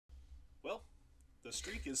the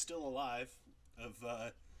streak is still alive of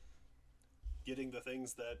getting the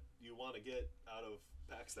things that you want to get out of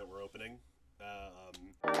packs that we're opening.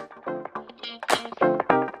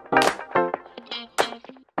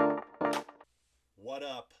 What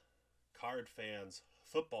up, card fans,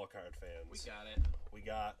 football card fans? We got it. We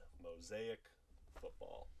got Mosaic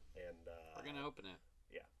football, and we're gonna open it.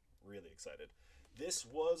 Yeah, really excited. This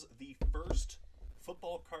was the first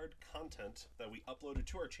football card content that we uploaded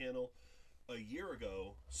to our channel a year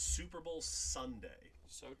ago, Super Bowl Sunday.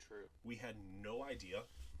 So true. We had no idea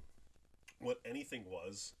what anything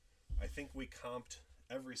was. I think we comped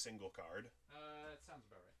every single card. That sounds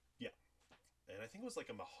about right. Yeah. And I think it was like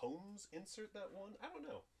a Mahomes insert that one. I don't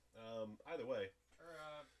know. Either way. Or,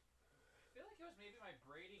 I feel like it was maybe my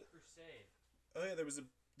Brady Crusade. Oh yeah, there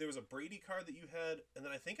was a Brady card that you had, and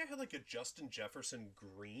then I think I had like a Justin Jefferson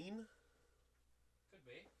green. Could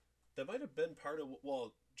be. That might have been part of,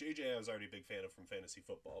 well, JJ I was already a big fan of from fantasy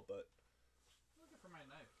football, but... I'm looking for my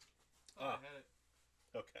knife. Oh, I had it.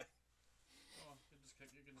 Okay. Oh,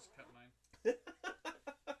 you can just cut mine.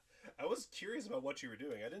 I was curious about what you were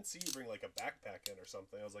doing. I didn't see you bring like a backpack in or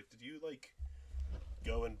something. I was like, did you like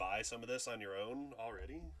go and buy some of this on your own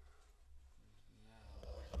already?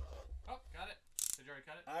 No. Oh, got it. Did you already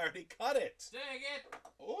cut it? I already cut it. Dang it!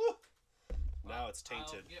 Oh. Now it's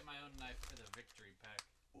tainted. I'll get my own knife for the victory pack.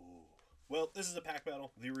 Ooh. Well, this is a pack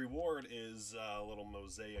battle. The reward is a little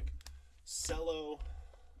Mosaic cello,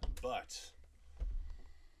 but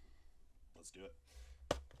let's do it.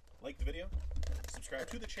 Like the video, subscribe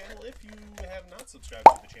to the channel if you have not subscribed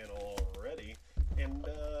to the channel already, and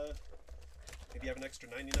if you have an extra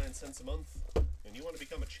 99 cents a month and you want to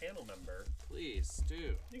become a channel member, please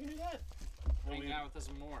do. You can do that. Hang out with us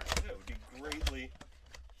more. Yeah, it would be greatly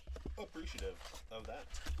appreciative of that.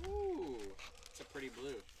 Ooh, it's a pretty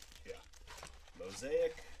blue. Yeah.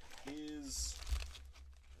 Mosaic is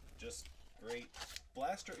just great.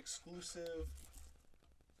 Blaster exclusive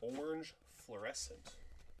orange fluorescent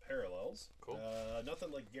parallels. Cool.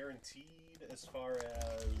 Nothing like guaranteed as far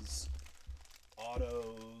as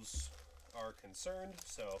autos are concerned,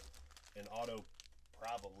 so an auto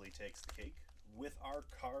probably takes the cake. With our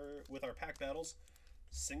pack battles,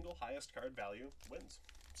 single highest card value wins.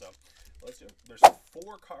 So let's do it. There's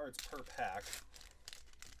 4 cards per pack.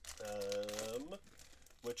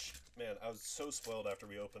 Which, man, I was so spoiled after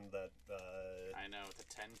we opened that. I know, the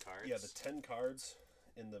 10 cards. Yeah, the 10 cards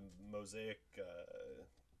in the Mosaic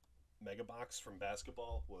Mega Box from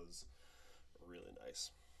basketball was really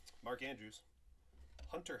nice. Mark Andrews,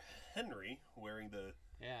 Hunter Henry wearing the.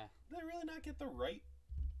 Yeah. Did they really not get the right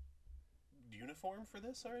uniform for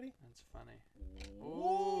this already? That's funny.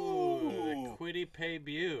 Ooh, the Quiddy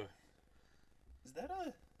Pay-Bew. Is that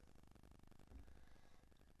a?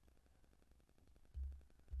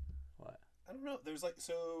 What? I don't know. There's like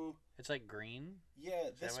so. It's like green. Yeah,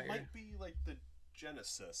 this might be like the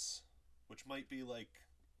Genesis, which might be like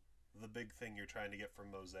the big thing you're trying to get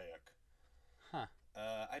from Mosaic. Huh.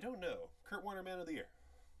 I don't know. Kurt Warner, Man of the Year,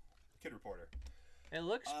 Kid Reporter. It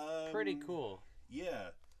looks pretty cool.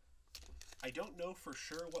 Yeah. I don't know for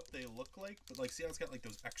sure what they look like, but like, see how it's got like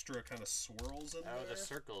those extra kind of swirls in there? Oh, the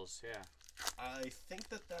circles, yeah. I think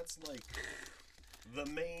that's like the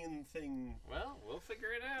main thing. Well, we'll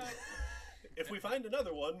figure it out. If we find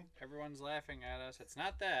another one. Everyone's laughing at us. It's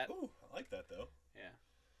not that. Ooh, I like that though. Yeah.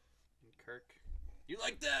 And Kirk. You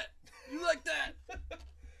like that? You like that?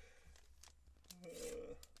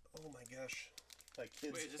 Oh my gosh. My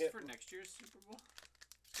kids. Wait, is this for next year's Super Bowl?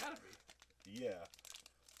 Gotta be. Yeah.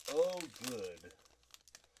 Oh, good.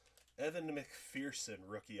 Evan McPherson,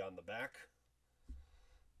 rookie on the back.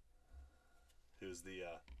 Who's the,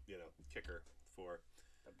 kicker for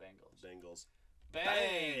the Bengals.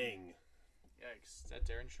 Bang! Yikes. Is that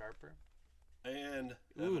Darren Sharper? And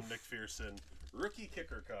Evan McPherson, rookie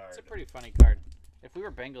kicker card. It's a pretty funny card. If we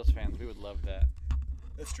were Bengals fans, we would love that.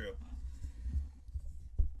 That's true.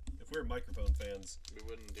 If we were microphone fans, we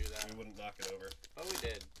wouldn't do that. We wouldn't knock it over. Oh, we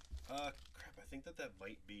did. Crap, I think that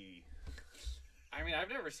might be... I mean, I've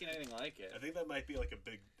never seen anything like it. I think that might be like a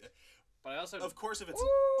big... But I also... Of course, if it's...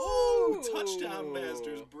 Ooh! Touchdown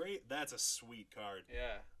Masters. That's a sweet card.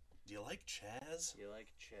 Yeah. Do you like Chaz? You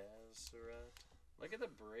like Chaz, Look at the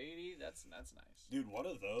Brady. That's nice. Dude, one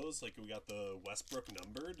of those, like we got the Westbrook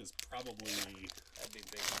numbered, is probably... That'd be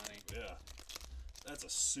big money. Yeah. That's a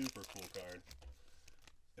super cool card.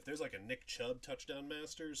 If there's like a Nick Chubb Touchdown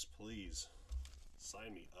Masters, please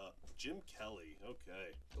sign me up. Jim Kelly.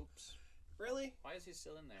 Okay. Oops. Really? Why is he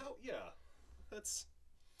still in there? Oh, yeah. That's...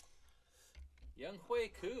 Young Hui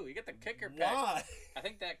Koo. You get the kicker pack. Why? I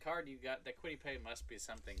think that card you got, that Quiddy Pay must be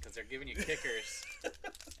something, because they're giving you kickers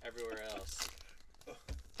everywhere else.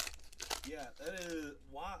 Yeah, that is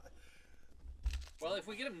why. Well, if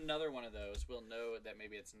we get another one of those, we'll know that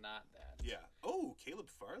maybe it's not that. Yeah. Oh, Caleb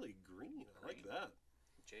Farley, green. I like that.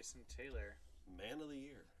 Jason Taylor. Man of the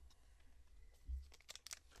year.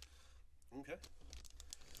 Okay.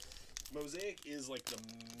 Mosaic is like the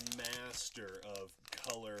master of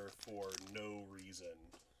color for no reason.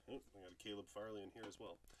 Oh, I got a Caleb Farley in here as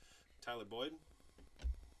well. Tyler Boyd.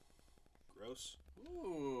 Gross.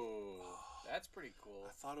 Ooh, that's pretty cool.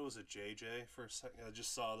 I thought it was a JJ for a second. I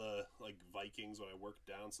just saw the Vikings when I worked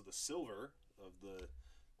down. So the silver of the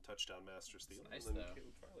touchdown master steal. Nice, and then though.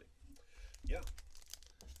 Caleb Farley. Yeah.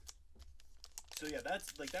 So yeah,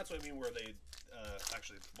 that's what I mean. Where they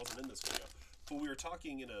actually wasn't in this video, but we were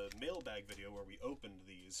talking in a mailbag video where we opened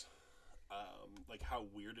these, like how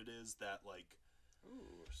weird it is that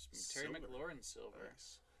Ooh, Terry silver. McLaurin silver.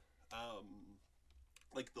 Nice.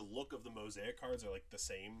 Like the look of the Mosaic cards are like the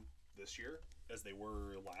same this year as they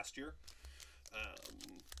were last year.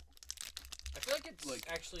 I feel like it's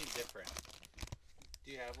actually different.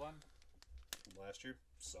 Do you have one? From last year,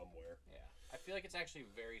 somewhere. Yeah, I feel like it's actually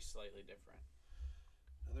very slightly different.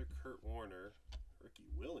 Another Kurt Warner, Ricky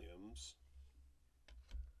Williams.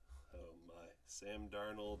 Oh my, Sam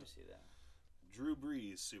Darnold. Let me see that. Drew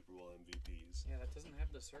Brees, Super Bowl MVPs. Yeah, that doesn't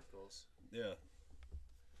have the circles. Yeah.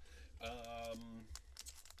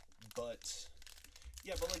 But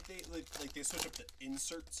they switch up the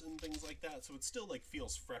inserts and things like that, so it still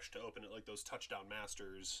feels fresh to open it. Like those touchdown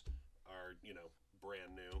masters are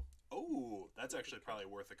brand new. Oh, that's actually probably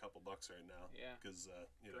worth a couple bucks right now. Yeah. Because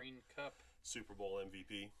Green Cup. Super Bowl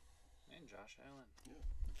MVP. And Josh Allen. Yeah.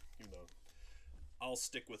 Even though I'll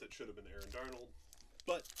stick with it. Should have been Aaron Darnold,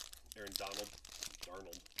 but Aaron Donald.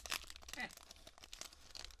 Darnold.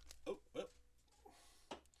 Oh, well.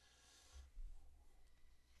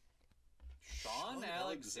 Sean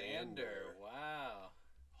Alexander. Wow.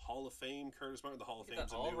 Hall of Fame, Curtis Martin. The Hall of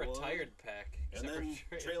Fame's a new all-retired one. pack. And then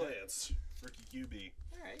Trey Lance, rookie QB.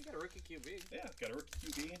 All right, you got a rookie QB. Yeah, got a rookie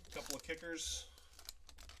QB. A couple of kickers.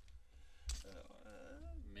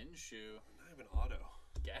 Minshew. Not even auto.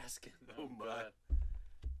 Gaskin. Oh my. God.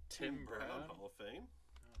 Tim Brown. Hall of Fame.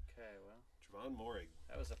 Okay, well. Javon Morig.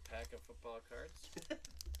 That was a pack of football cards.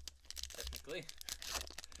 Technically.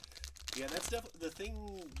 Yeah, that's definitely the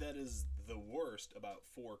thing that is the worst about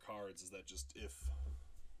 4 cards is that just if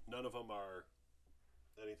none of them are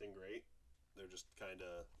anything great, they're just kind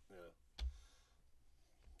of,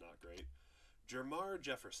 not great. Jermar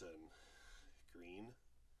Jefferson, green.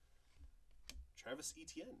 Travis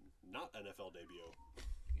Etienne, not NFL debut.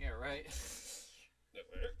 Yeah, right.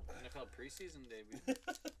 NFL preseason debut.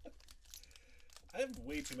 I have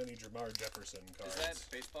way too many Jermar Jefferson cards. Is that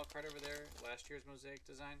baseball card over there last year's Mosaic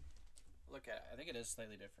design? Look at it. I think it is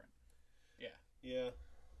slightly different. Yeah. Yeah.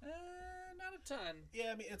 Not a ton.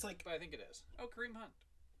 Yeah, I mean, it's like... But I think it is. Oh, Kareem Hunt.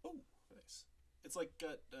 Oh, nice. It's like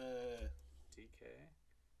got... TK.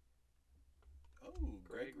 Oh,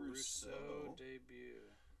 Greg Rousseau. Debut.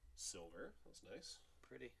 Silver. That's nice.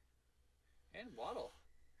 Pretty. And Waddle.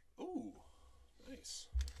 Ooh, nice.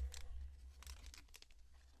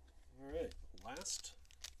 All right, last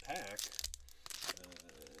pack.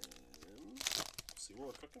 See what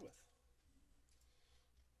we're cooking with.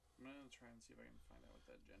 I'm going to try and see if I can find out what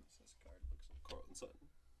that Genesis card looks like. Cortland Sutton,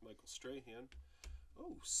 Michael Strahan.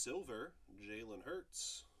 Oh, silver, Jalen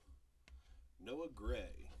Hurts. Noah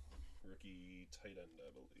Gray, rookie tight end,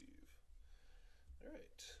 I believe. All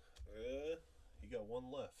right. You got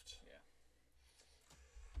one left. Yeah.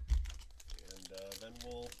 And then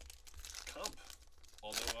we'll comp.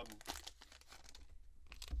 Although I'm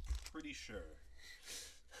pretty sure.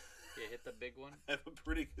 You hit the big one? I have a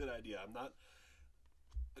pretty good idea. I'm not.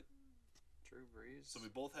 Drew Brees. So we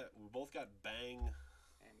both got Bang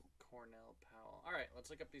and Cornell Powell. All right, let's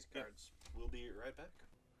look up these cards. Yeah, we'll be right back.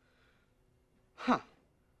 Huh.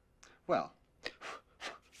 Well.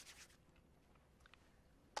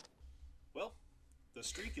 Well, the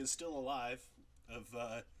streak is still alive of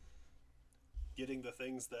getting the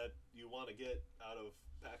things that you want to get out of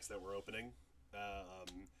packs that we're opening.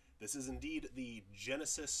 This is indeed the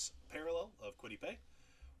Genesis parallel of Quiddy Pay,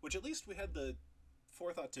 which at least we had the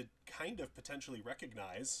forethought to kind of potentially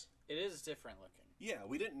recognize. It is different looking. Yeah,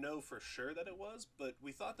 we didn't know for sure that it was, but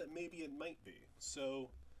we thought that maybe it might be. So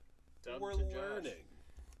we're learning.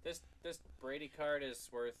 This Brady card is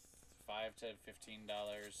worth $5 to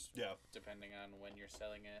 $15. Yeah, depending on when you're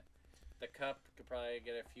selling it. The cup could probably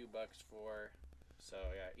get a few bucks for. So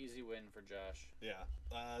yeah, easy win for Josh. Yeah,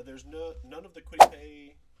 there's none of the Quiddy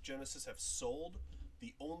Pay Genesis have sold.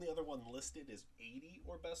 The only other one listed is 80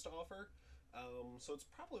 or best offer. So it's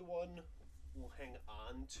probably one we'll hang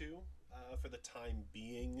on to for the time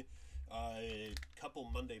being. A couple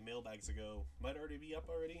Monday mailbags ago, might already be up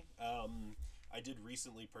already. I did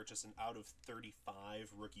recently purchase an out of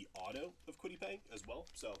 35 rookie auto of Kwity Paye as well,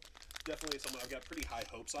 so definitely someone I've got pretty high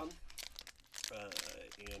hopes on,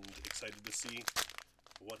 and excited to see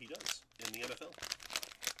what he does in the NFL.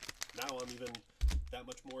 Now I'm even that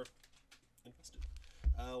much more invested.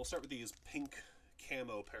 We'll start with these Pink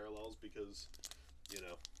Camo parallels because, you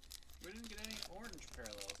know. We didn't get any orange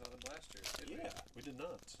parallels out of the blasters, did we? Yeah, we did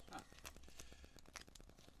not. Huh.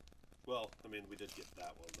 Well, I mean, we did get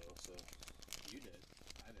that one, though, so. You did.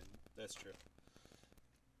 I didn't. That's true.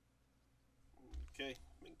 Okay,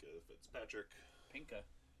 Minka Fitzpatrick. Pinka.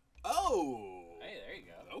 Oh! Hey, there you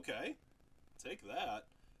go. Okay. Take that.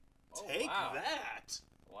 Oh, Take wow. that!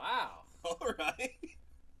 Wow. All right.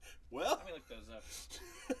 Well. Let me look those up.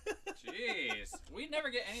 Jeez. We never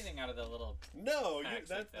get anything out of the little... No, packs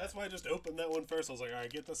like that's why I just opened that one first. I was like, all right,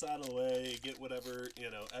 get this out of the way, get whatever,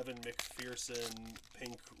 Evan McPherson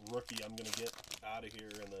pink rookie I'm going to get out of here,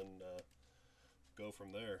 and then go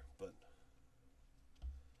from there. But,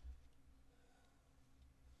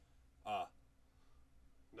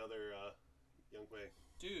 another Young Wei.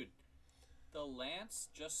 Dude, the Lance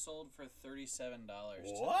just sold for $37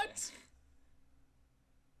 What? today.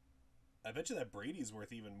 I bet you that Brady's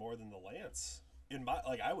worth even more than the Lance.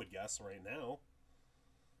 I would guess right now.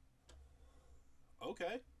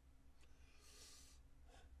 Okay.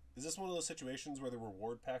 Is this one of those situations where the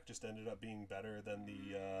reward pack just ended up being better than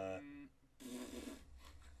the,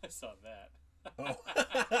 I saw that. Oh.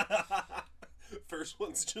 First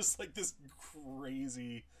one's just like this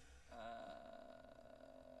crazy...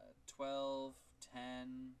 12,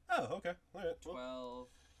 10... Oh, okay. All right. 12... Well,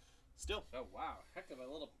 still. Oh, wow. Heck of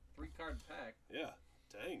a little 3-card pack. Yeah.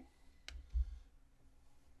 Dang.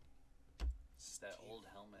 It's that old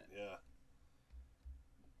helmet. Yeah.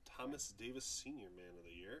 Thomas Davis Sr. Man of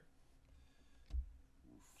the Year.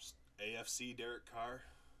 AFC Derek Carr.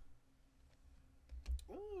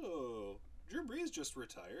 Oh, Drew Brees just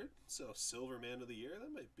retired, so Silver Man of the Year.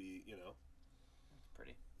 That might be, That's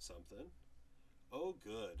pretty. something. Oh,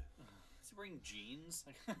 good. Is he wearing jeans?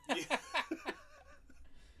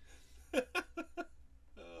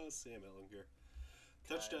 Sam Ellinger.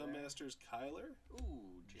 Touchdown Kyler. Masters Kyler.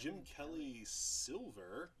 Ooh, Jim Kelly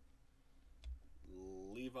Silver.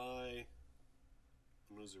 Levi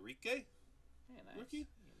Mozarique. Hey, nice. Rookie?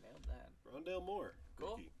 You nailed that. Rondale Moore. Cool.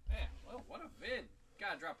 Rookie. Yeah, well, what a vid.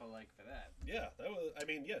 Gotta drop a like for that. Yeah, that was.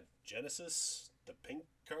 Genesis. The pink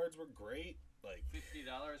cards were great. Like $50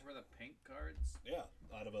 worth of pink cards. yeah,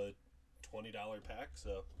 out of a $20 pack.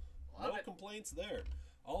 So Love no it. complaints there.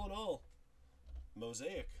 All in all,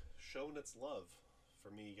 Mosaic showing its love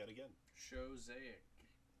for me yet again. Mosaic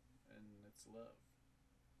and its love.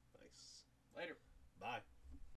 Nice. Later. Bye.